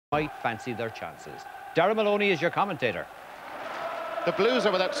might fancy their chances. Darren Maloney is your commentator. The Blues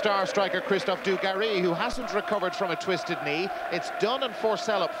are without star striker Christophe Dugarry, who hasn't recovered from a twisted knee. It's Dunn and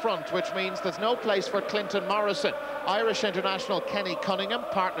Forsell up front, which means there's no place for Clinton Morrison. Irish international Kenny Cunningham,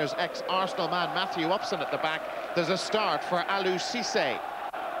 partners ex-Arsenal man Matthew Upson at the back. There's a start for Aliou Cissé.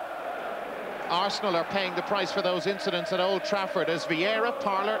 Arsenal are paying the price for those incidents at Old Trafford as Vieira,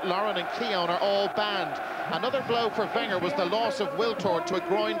 Parlour, Lauren and Keown are all banned. Another blow for Wenger was the loss of Wiltord to a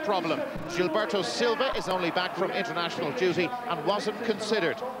groin problem. Gilberto Silva is only back from international duty and wasn't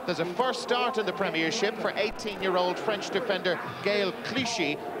considered. There's a first start in the Premiership for 18-year-old French defender Gaël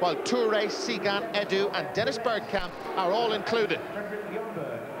Clichy, while Touré, Sugden, Edu and Dennis Bergkamp are all included.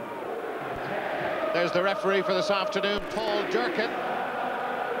 There's the referee for this afternoon, Paul Durkin.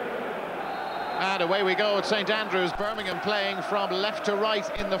 And away we go at St Andrews. Birmingham playing from left to right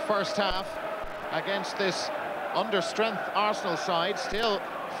in the first half against this under-strength Arsenal side, still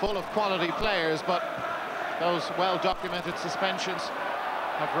full of quality players, but those well-documented suspensions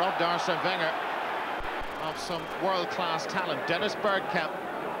have robbed Arsene Wenger of some world-class talent. Dennis Bergkamp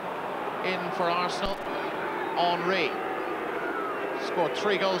in for Arsenal. Henry scored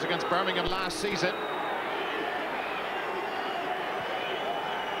 3 goals against Birmingham last season.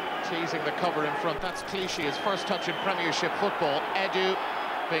 Teasing the cover in front. That's Clichy, his first touch in Premiership football. Edu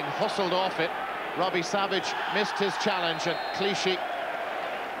being hustled off it. Robbie Savage missed his challenge and Clichy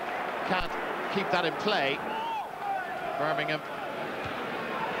can't keep that in play. Birmingham,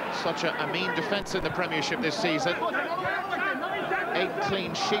 such a mean defence in the Premiership this season. 8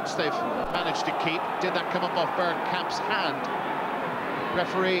 clean sheets they've managed to keep. Did that come up off Bergkamp's hand?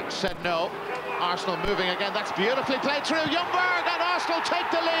 Referee said no. Arsenal moving again. That's beautifully played through. Ljungberg, and Arsenal take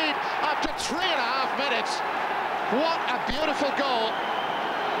the lead after 3.5 minutes. What a beautiful goal.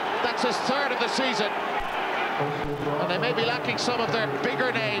 That's his 3rd of the season. And they may be lacking some of their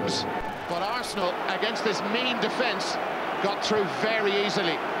bigger names, but Arsenal, against this mean defence, got through very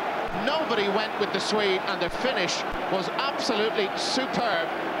easily. Nobody went with the Swede, and the finish was absolutely superb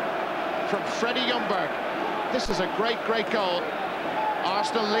from Freddie Ljungberg. This is a great, great goal.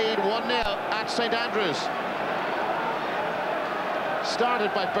 Arsenal lead 1-0 at St Andrews.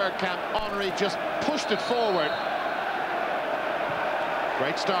 Started by Bergkamp. Henry just pushed it forward.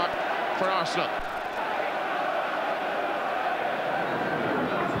 Great start for Arsenal.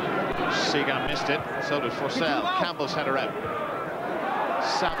 Sugden missed it, so did Forsell. Campbell's header out.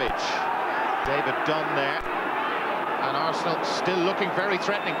 Savage. David Dunn there. And Arsenal still looking very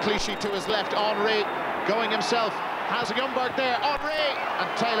threatening. Clichy to his left. Henry going himself. Has a Ljungberg there, Henry, and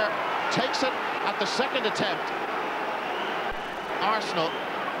Taylor takes it at the 2nd attempt. Arsenal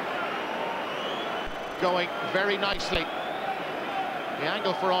going very nicely. The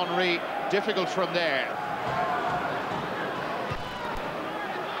angle for Henry, difficult from there.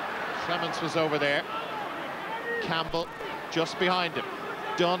 Clements was over there. Campbell just behind him.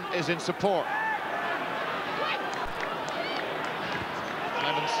 Dunn is in support.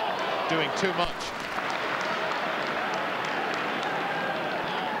 Clements doing too much.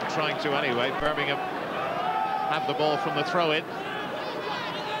 Trying to anyway. Birmingham have the ball from the throw-in.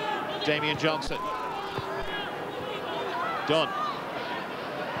 Damian Johnson. Dunn.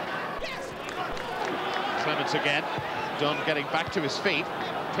 Clements again. Dunn getting back to his feet.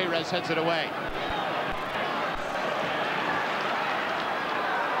 Pires heads it away.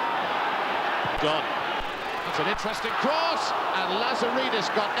 Dunn. It's an interesting cross, and Lazaridis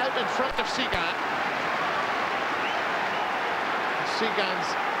got out in front of Sugden.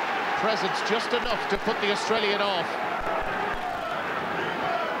 Sugden's presence just enough to put the Australian off.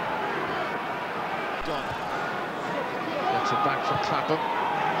 Dunn gets it back from Clapham.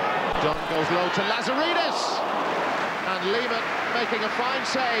 Dunn goes low to Lazaridis, and Lehman making a fine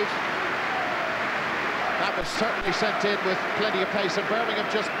save. That was certainly sent in with plenty of pace, and Birmingham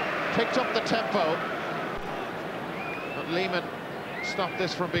just picked up the tempo. But Lehman stopped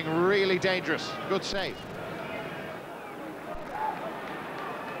this from being really dangerous. Good save.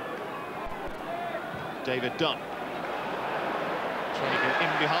 David Dunn trying to get in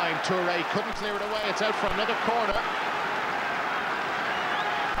behind. Touré couldn't clear it away. It's out for another corner.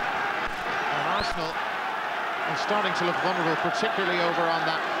 And Arsenal are starting to look vulnerable, particularly over on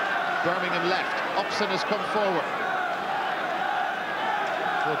that Birmingham left. Upson has come forward.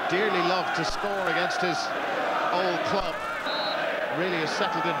 Would dearly love to score against his old club. Really has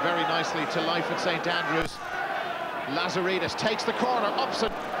settled in very nicely to life at St Andrews. Lazaridis takes the corner.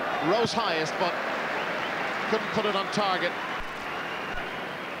 Upson rose highest, but couldn't put it on target.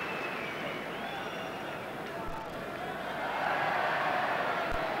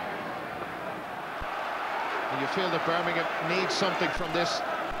 And you feel that Birmingham needs something from this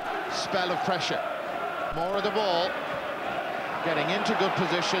spell of pressure. More of the ball, getting into good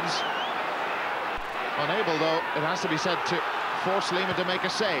positions. Unable, though, it has to be said, to force Lehman to make a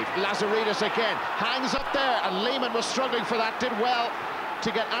save. Lazaridis again, hangs up there, and Lehman was struggling for that, did well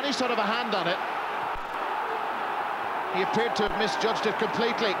to get any sort of a hand on it. He appeared to have misjudged it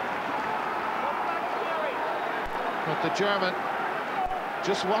completely. But the German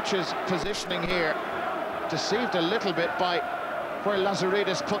just watches positioning here, deceived a little bit by where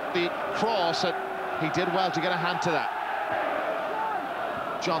Lazaridis put the cross, and he did well to get a hand to that.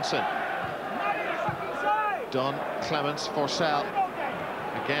 Johnson. Dunn, Clements, Forsell.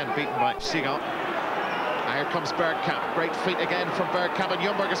 Again beaten by Sugden. Here comes Bergkamp. Great feet again from Bergkamp, and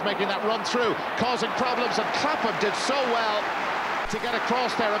Ljungberg is making that run through, causing problems, and Clapham did so well to get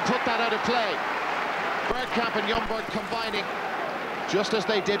across there and put that out of play. Bergkamp and Ljungberg combining just as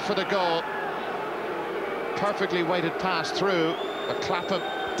they did for the goal. Perfectly weighted pass through, but Clapham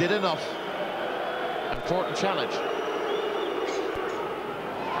did enough. Important challenge.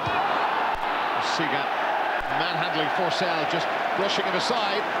 Sugden manhandling Forsell, just brushing him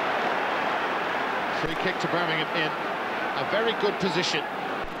aside. Free kick to Birmingham in a very good position.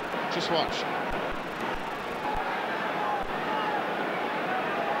 Just watch.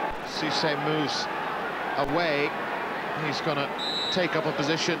 Cisse moves away. He's going to take up a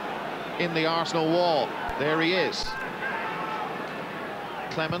position in the Arsenal wall. There he is.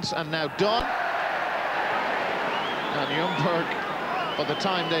 Clements, and now Dunn. And Ljungberg, by the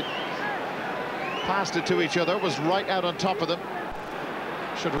time they'd passed it to each other, was right out on top of them.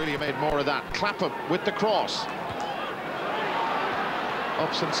 Should really have made more of that. Clapham with the cross.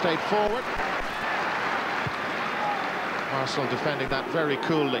 Upson stayed forward. Arsenal defending that very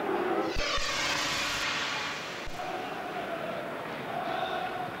coolly.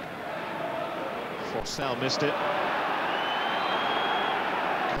 Forsell missed it.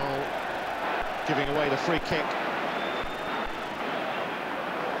 Cole giving away the free kick.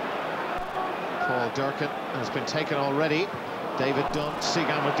 Paul Durkin has been taken already. David Dunn,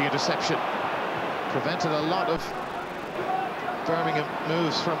 Sugden with the interception. Prevented a lot of Birmingham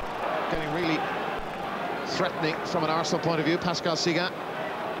moves from getting really threatening from an Arsenal point of view. Pascal Sugden.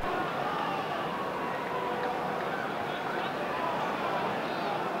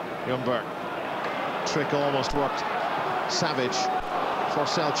 Ljungberg. Trick almost worked. Savage.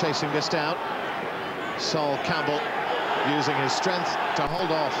 Forsell chasing this down. Sol Campbell using his strength to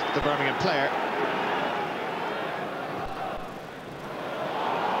hold off the Birmingham player.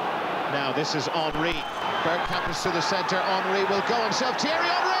 Now this is Henry. Bergkamp is to the centre. Henry will go himself. Thierry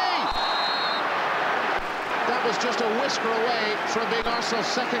Henry! That was just a whisker away from being Arsenal's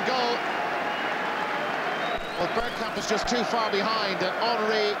second goal. Well, Bergkamp was just too far behind, and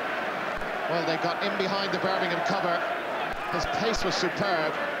Henry, well, they got in behind the Birmingham cover. His pace was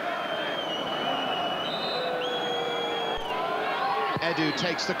superb. Edu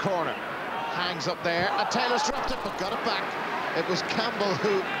takes the corner, hangs up there, and Taylor's dropped it, but got it back. It was Campbell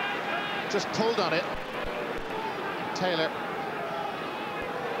who just pulled on it. Taylor,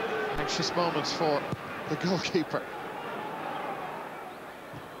 anxious moments for the goalkeeper.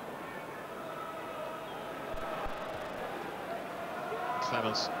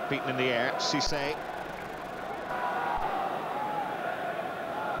 Clements beaten in the air. Cisse.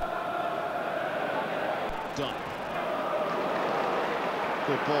 Dunn.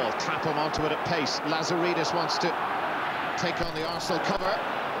 Good ball. Clapham onto it at pace. Lazaridis wants to take on the Arsenal cover.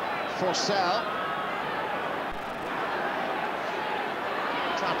 Forsell.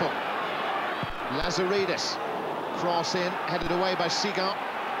 Clapham. Lazaridis. Cross in, headed away by Sugden.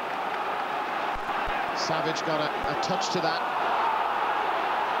 Savage got a touch to that.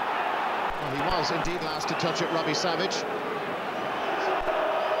 Well, he was indeed last to touch it, Robbie Savage.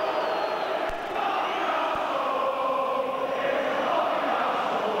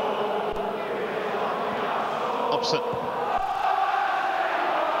 Upson.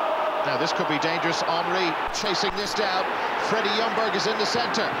 Now this could be dangerous. Henry chasing this down. Freddie Ljungberg is in the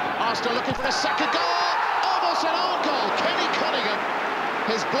centre. Arsenal looking for a second goal. Almost an own goal. Kenny Cunningham.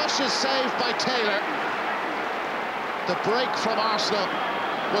 His blush is saved by Taylor. The break from Arsenal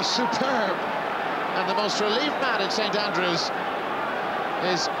was superb. And the most relieved man in St Andrews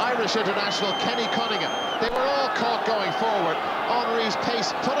is Irish international Kenny Cunningham. They were all caught going forward. Henry's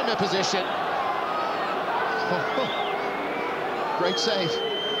pace put him in position. Great save.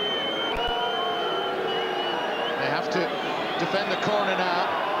 They have to defend the corner now.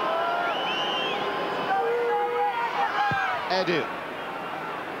 Edu.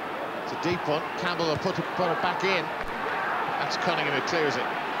 It's a deep one. Campbell will put it back in. That's Cunningham who clears it.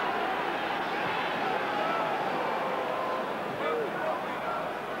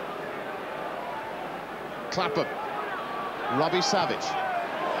 Clapham. Robbie Savage.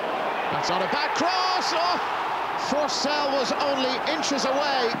 That's on a back cross. Oh! Forsell was only inches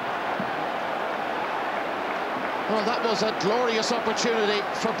away. Well, that was a glorious opportunity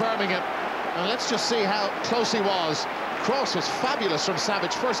for Birmingham. And let's just see how close he was. Cross was fabulous from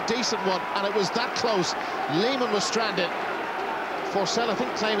Savage, first decent one, and it was that close. Lehman was stranded. Forsell, I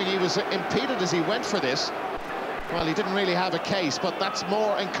think, claiming he was impeded as he went for this. Well, he didn't really have a case, but that's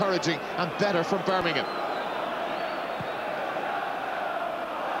more encouraging and better from Birmingham.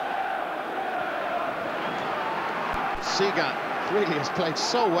 Sugden really has played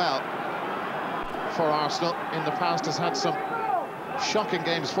so well for Arsenal. In the past has had some shocking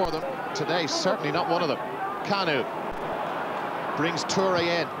games for them. Today, certainly not one of them. Kanu brings Toure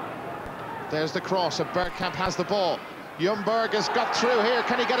in. There's the cross, and Bergkamp has the ball. Thornburgh has got through here.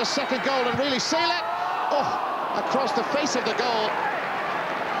 Can he get a second goal and really seal it? Oh, across the face of the goal.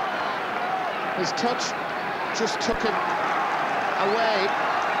 His touch just took him away.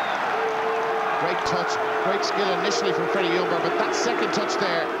 Great touch, great skill initially from Freddie Thornburgh, but that second touch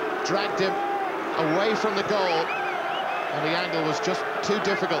there dragged him away from the goal, and the angle was just too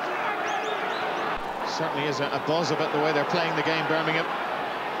difficult. Certainly is a buzz about the way they're playing the game, Birmingham.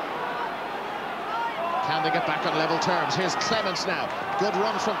 Can they get back on level terms? Here's Clements now. Good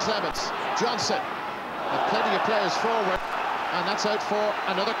run from Clements. Johnson. Plenty of players forward, and that's out for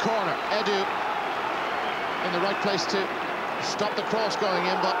another corner. Edu in the right place to stop the cross going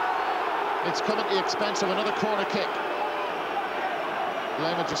in, but it's come at the expense of another corner kick.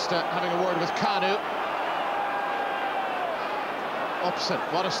 Weimer just having a word with Kanu. Upson,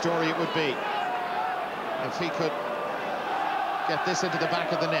 what a story it would be if he could get this into the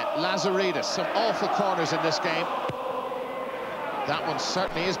back of the net. Lazaridis, some awful corners in this game. That one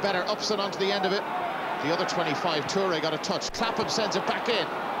certainly is better. Upson onto the end of it. The other 25, Toure got a touch. Clapham sends it back in.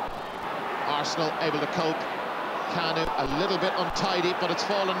 Arsenal able to cope. Kanu a little bit untidy, but it's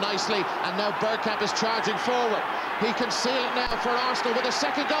fallen nicely, and now Bergkamp is charging forward. He can seal it now for Arsenal with a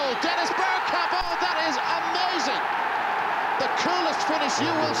second goal. Dennis Bergkamp, oh, that is amazing! The coolest finish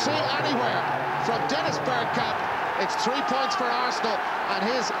you will see anywhere from Dennis Bergkamp. It's 3 points for Arsenal, and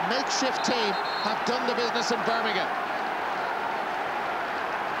his makeshift team have done the business in Birmingham.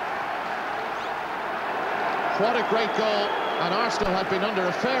 What a great goal, and Arsenal had been under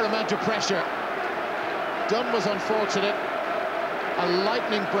a fair amount of pressure. Dunn was unfortunate, a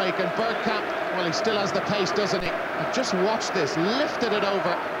lightning break, and Bergkamp, well, he still has the pace, doesn't he? And just watch this, lifted it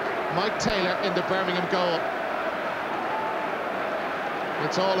over Mike Taylor in the Birmingham goal.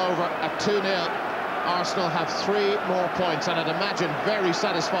 It's all over at 2-0. Arsenal have 3 more points, and I'd imagine very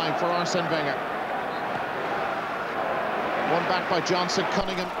satisfying for Arsene Wenger. One back by Johnson.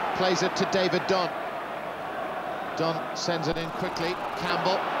 Cunningham plays it to David Dunn. Dunn sends it in quickly.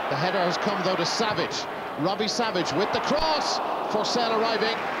 Campbell, the header has come though to Savage. Robbie Savage with the cross. Forsell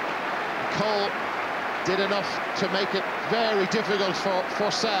arriving. Cole did enough to make it very difficult for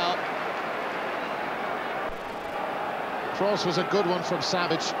Forsell. Cross was a good one from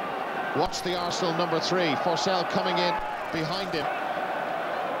Savage. Watch the Arsenal number 3. Forsell coming in behind him.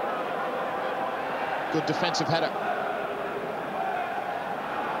 Good defensive header.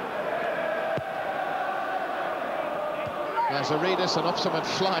 Lazaridis, and Upson went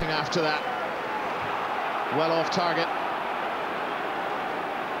flying after that. Well off target.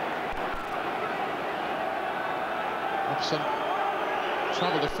 Upson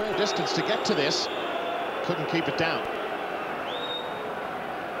travelled a fair distance to get to this. Couldn't keep it down.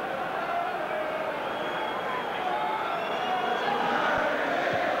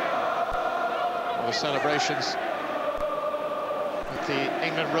 Well, the celebrations with the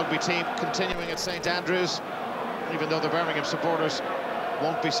England rugby team continuing at St Andrews, even though the Birmingham supporters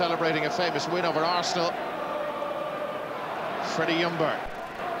won't be celebrating a famous win over Arsenal. Freddie Thornburgh.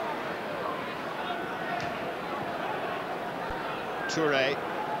 Toure.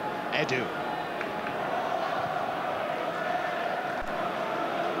 Edu.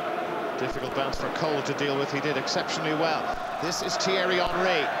 Difficult bounce for Cole to deal with. He did exceptionally well. This is Thierry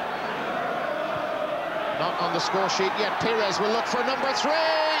Henry. Not on the score sheet yet. Pires will look for number 3.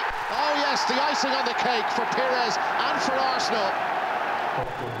 Oh yes, the icing on the cake for Pires and for Arsenal.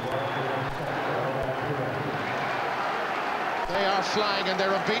 They are flying, and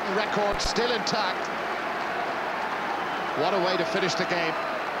their unbeaten record still intact. What a way to finish the game.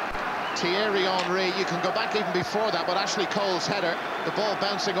 Thierry Henry, you can go back even before that, but Ashley Cole's header, the ball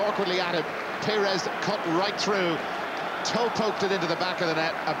bouncing awkwardly at him. Pires cut right through, toe poked it into the back of the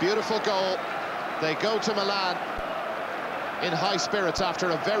net. A beautiful goal. They go to Milan in high spirits after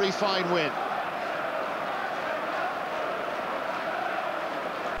a very fine win.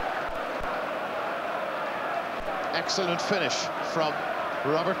 Excellent finish from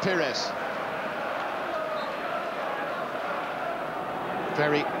Robert Pires.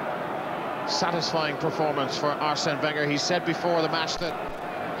 Very satisfying performance for Arsene Wenger. He said before the match that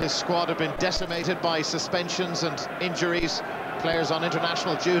his squad had been decimated by suspensions and injuries, players on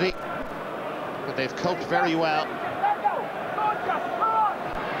international duty, but they've coped very well.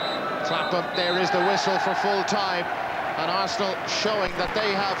 Clapham, there is the whistle for full time, and Arsenal showing that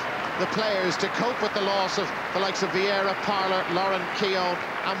they have the players to cope with the loss of the likes of Vieira, Parlour, Lauren, Keown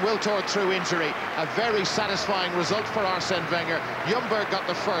and Wiltord through injury. A very satisfying result for Arsene Wenger. Ljungberg got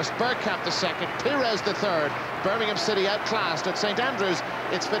the first, Bergkamp the second, Pires the third. Birmingham City outclassed at St Andrews.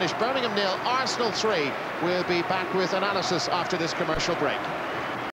 It's finished Birmingham 0, Arsenal 3. We'll be back with analysis after this commercial break.